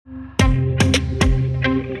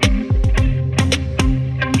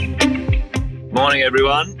morning,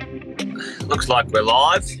 everyone. Looks like we're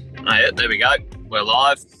live. Oh, yeah, there we go. We're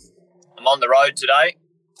live. I'm on the road today.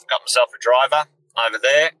 Got myself a driver over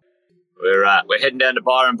there. We're heading down to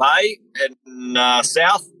Byron Bay, heading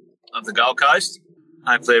south of the Gold Coast.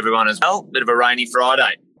 Hopefully everyone is well. Bit of a rainy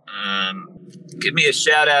Friday. Give me a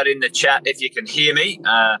shout out in the chat if you can hear me.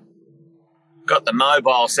 Got the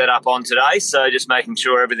mobile set up on today, so just making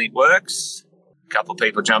sure everything works. A couple of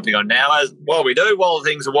people jumping on now while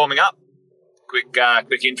things are warming up. Quick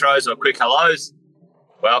intros or quick hellos.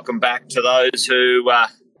 Welcome back to those who are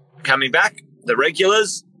coming back, the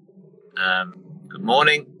regulars. Good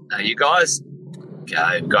morning, you guys.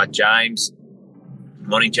 Okay, we've got James. Good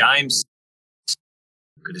morning, James.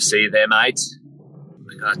 Good to see you there, mate.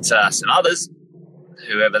 We've got some others,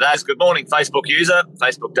 whoever that is. Good morning, Facebook user.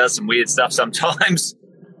 Facebook does some weird stuff sometimes.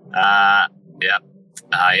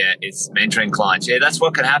 It's mentoring clients. Yeah, that's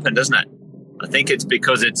what can happen, doesn't it? I think it's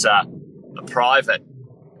because it's a private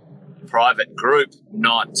group,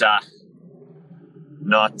 not a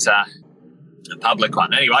public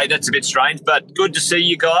one. Anyway, that's a bit strange, but good to see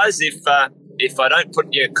you guys. If I don't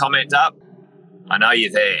put your comment up, I know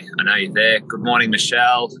you're there. Good morning,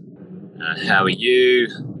 Michelle. How are you?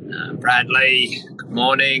 Bradley, good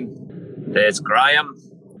morning. There's Graham.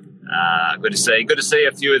 Good to see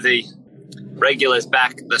a few of the regulars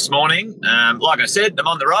back this morning. Like I said, I'm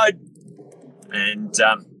on the road and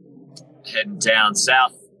heading down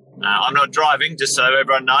south. I'm not driving, just so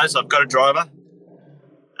everyone knows. I've got a driver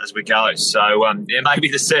as we go. So, maybe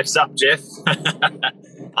the surf's up, Jeff.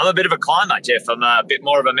 I'm a bit of a climber, Jeff. I'm a bit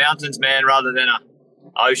more of a mountains man rather than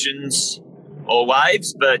oceans or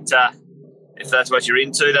waves. But if that's what you're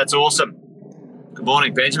into, that's awesome. Good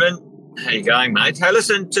morning, Benjamin. How you going, mate? Hey,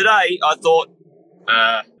 listen, today I thought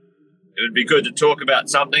it would be good to talk about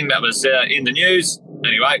something that was in the news.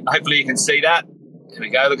 Anyway, hopefully you can see that. Here we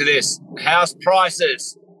go. Look at this. House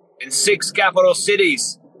prices in 6 capital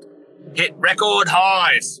cities hit record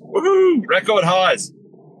highs. Woohoo! Record highs.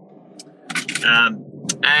 Thought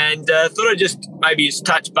I'd just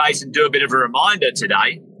touch base and do a bit of a reminder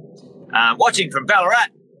today. Watching from Ballarat.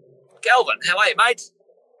 Kelvin, how are you, mate?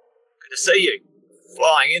 Good to see you.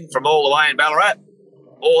 Flying in from all the way in Ballarat.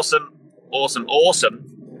 Awesome.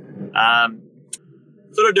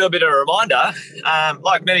 Thought I'd do a bit of a reminder.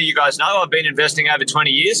 Like many of you guys know, I've been investing over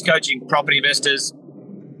 20 years, coaching property investors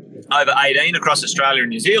over 18 across Australia and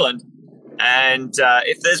New Zealand. And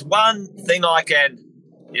if there's one thing I can,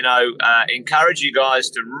 encourage you guys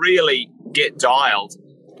to really get dialed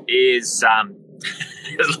is,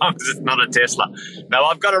 as long as it's not a Tesla. No,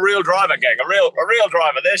 I've got a real driver, gang, a real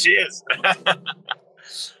driver. There she is.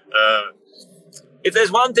 If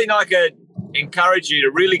there's one thing I could encourage you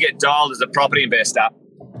to really get dialed as a property investor,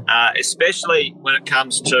 especially when it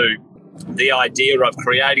comes to the idea of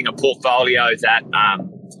creating a portfolio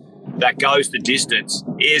that goes the distance,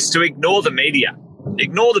 is to ignore the media.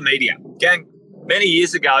 Ignore the media. Gang, many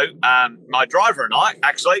years ago, my driver and I,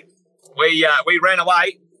 actually, we ran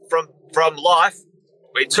away from life.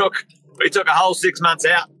 We took a whole 6 months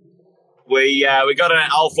out. We got an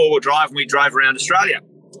old 4-wheel drive and we drove around Australia.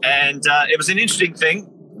 And it was an interesting thing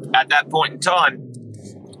at that point in time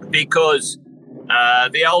because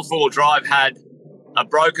the old 4-wheel drive had a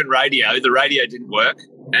broken radio. The radio didn't work.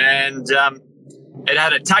 And it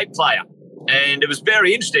had a tape player. And it was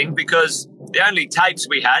very interesting because the only tapes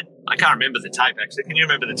we had, I can't remember the tape actually. Can you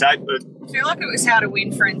remember the tape? I feel like it was How to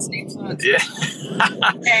Win Friends and Influence. Yeah.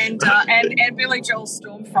 and Billy Joel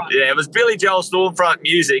Stormfront. Yeah, it was Billy Joel Stormfront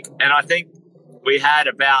music. And I think we had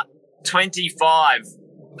about 25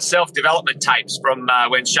 self-development tapes from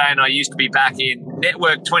when Shay and I used to be back in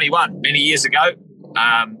Network 21 many years ago,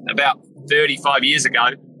 about 35 years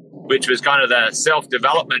ago, which was kind of the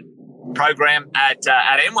self-development program at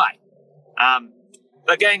Amway.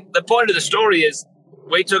 But gang, the point of the story is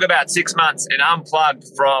we took about 6 months and unplugged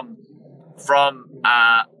from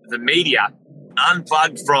the media,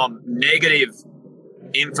 unplugged from negative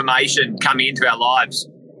information coming into our lives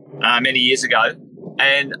many years ago.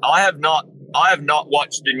 And I have not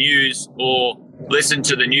watched the news or listened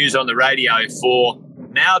to the news on the radio for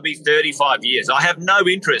now it'll be 35 years. I have no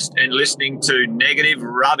interest in listening to negative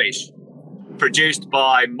rubbish produced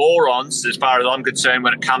by morons, as far as I'm concerned,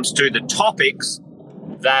 when it comes to the topics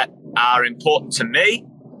that are important to me.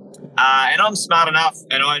 And I'm smart enough,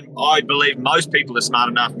 and I believe most people are smart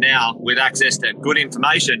enough now with access to good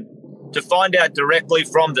information to find out directly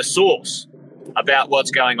from the source about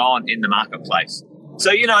what's going on in the marketplace.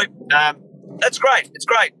 So, that's great. It's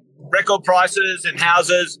great. Record prices and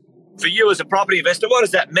houses. For you as a property investor, what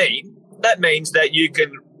does that mean? That means that you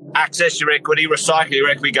can access your equity, recycle your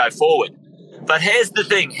equity, go forward. But here's the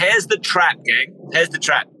thing. Here's the trap, gang. Here's the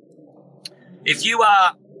trap. If you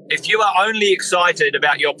are only excited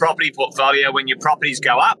about your property portfolio when your properties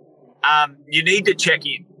go up, you need to check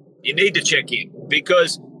in. You need to check in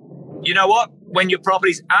because you know what? When your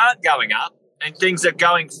properties aren't going up and things are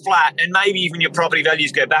going flat and maybe even your property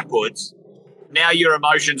values go backwards, now your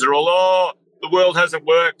emotions are all, oh, the world hasn't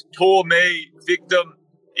worked, poor me, victim,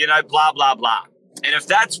 blah, blah, blah. And if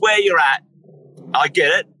that's where you're at, I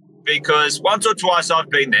get it because once or twice I've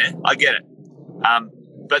been there, I get it.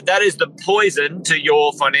 But that is the poison to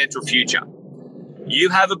your financial future. You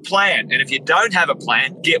have a plan. And if you don't have a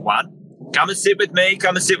plan, get one. Come and sit with me.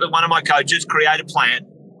 Come and sit with one of my coaches. Create a plan.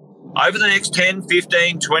 Over the next 10,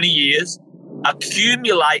 15, 20 years,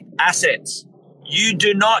 accumulate assets. You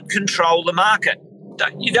do not control the market.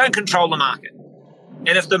 You don't control the market.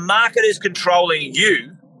 And if the market is controlling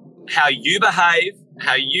you, how you behave,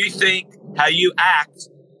 how you think, how you act,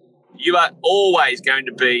 you are always going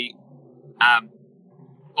to be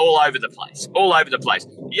all over the place, all over the place.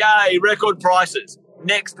 Yay, record prices.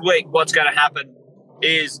 Next week, what's going to happen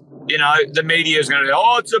is, the media is going to go,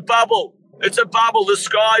 oh, it's a bubble. It's a bubble. The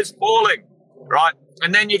sky's falling, right?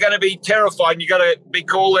 And then you're going to be terrified and you're going to be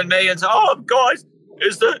calling me and say, oh, guys,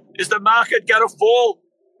 is the market going to fall?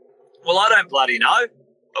 Well, I don't bloody know.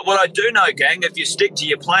 But what I do know, gang, if you stick to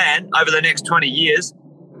your plan over the next 20 years,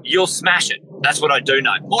 you'll smash it. That's what I do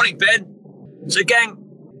know. Morning, Ben. So, gang,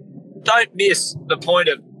 don't miss the point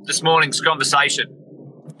of this morning's conversation.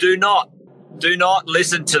 Do not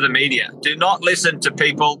listen to the media. Do not listen to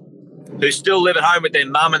people who still live at home with their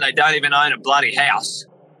mum and they don't even own a bloody house.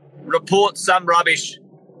 Report some rubbish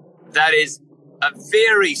that is a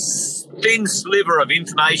very thin sliver of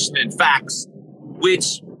information and facts,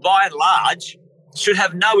 which by and large should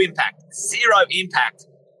have no impact, zero impact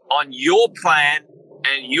on your plan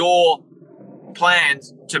and your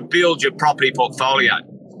plans to build your property portfolio.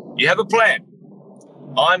 You have a plan.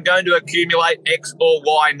 I'm going to accumulate X or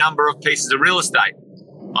Y number of pieces of real estate.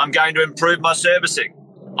 I'm going to improve my servicing.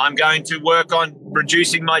 I'm going to work on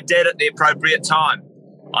reducing my debt at the appropriate time.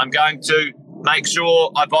 I'm going to make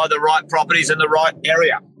sure I buy the right properties in the right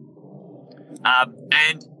area.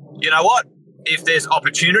 And you know what? If there's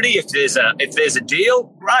opportunity, if there's a deal,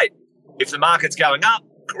 great. If the market's going up,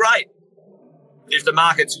 great. If the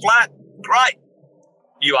market's flat, great.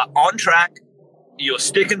 You are on track. You're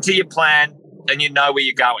sticking to your plan and you know where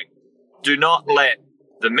you're going. Do not let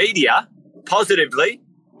the media positively,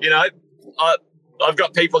 I've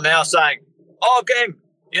got people now saying, oh, gang,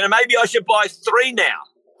 maybe I should buy 3 now.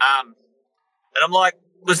 And I'm like,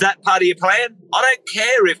 was that part of your plan? I don't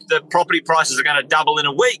care if the property prices are going to double in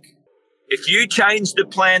a week. If you change the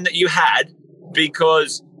plan that you had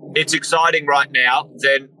because it's exciting right now,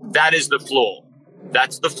 then that is the flaw.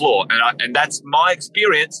 That's the flaw. And that's my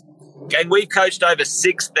experience. Gang, we've coached over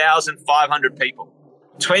 6,500 people,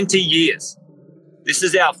 20 years. This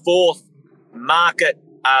is our 4th market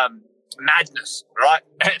madness, right?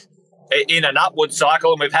 In an upward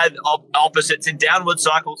cycle, and we've had opposites in downward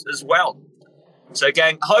cycles as well. So,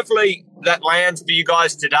 gang, hopefully that lands for you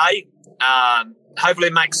guys today. Hopefully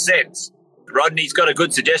it makes sense. Rodney's got a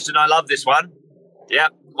good suggestion. I love this one. Yeah.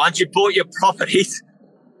 Once you've bought your properties,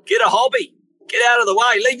 get a hobby. Get out of the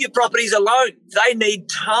way. Leave your properties alone. They need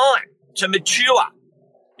time to mature.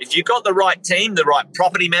 If you've got the right team, the right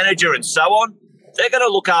property manager and so on, they're going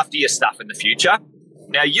to look after your stuff in the future.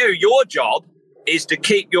 Now, your job is to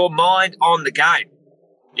keep your mind on the game.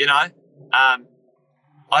 I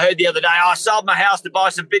heard the other day, I sold my house to buy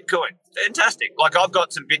some Bitcoin. Fantastic. Like, I've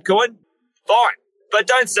got some Bitcoin. Fine. But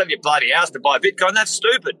don't sell your bloody house to buy Bitcoin. That's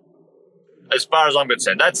stupid. As far as I'm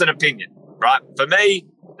concerned, that's an opinion, right? For me,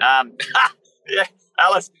 yeah,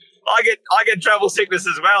 Alice, I get travel sickness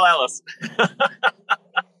as well, Alice.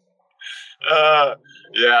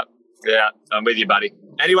 Yeah, I'm with you, buddy.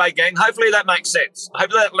 Anyway, gang, hopefully that makes sense.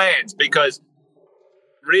 Hopefully that lands because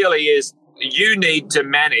really is you need to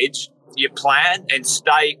manage your plan and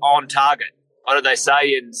stay on target. What do they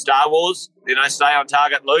say in Star Wars? Stay on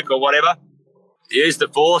target, Luke, or whatever. Use the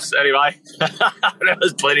Force. Anyway, there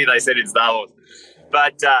was plenty they said in Star Wars.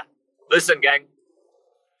 But listen, gang,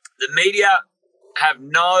 the media have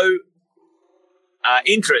no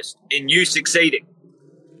interest in you succeeding.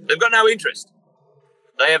 They've got no interest.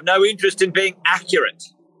 They have no interest in being accurate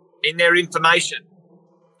in their information.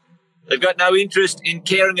 They've got no interest in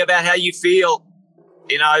caring about how you feel,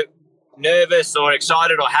 nervous or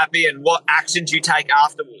excited or happy and what actions you take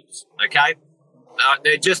afterwards, okay?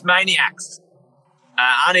 They're just maniacs,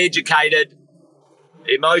 uneducated,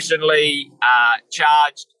 emotionally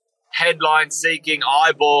charged, headline-seeking,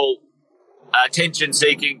 eyeball,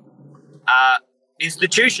 attention-seeking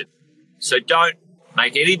institution. So don't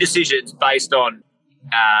make any decisions based on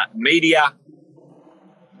media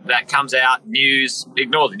that comes out, news.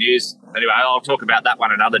 Ignore the news. Anyway, I'll talk about that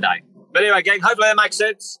one another day. But anyway, gang, hopefully that makes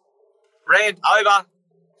sense. Rant over.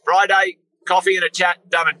 Friday, coffee and a chat,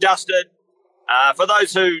 done and dusted. For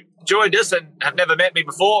those who joined us and have never met me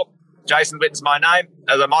before, Jason Litton's my name,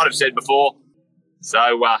 as I might have said before. So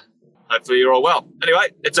hopefully you're all well. Anyway,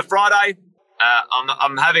 it's a Friday.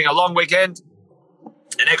 I'm having a long weekend,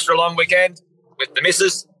 an extra long weekend with the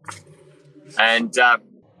missus, and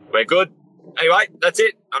we're good. Anyway, that's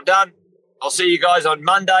it. I'm done. I'll see you guys on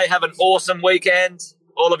Monday. Have an awesome weekend,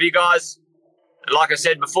 all of you guys. And like I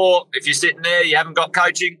said before, if you're sitting there, you haven't got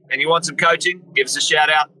coaching and you want some coaching, give us a shout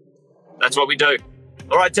out. That's what we do.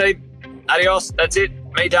 All right, team. Adios. That's it.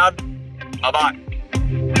 Me done. Bye-bye.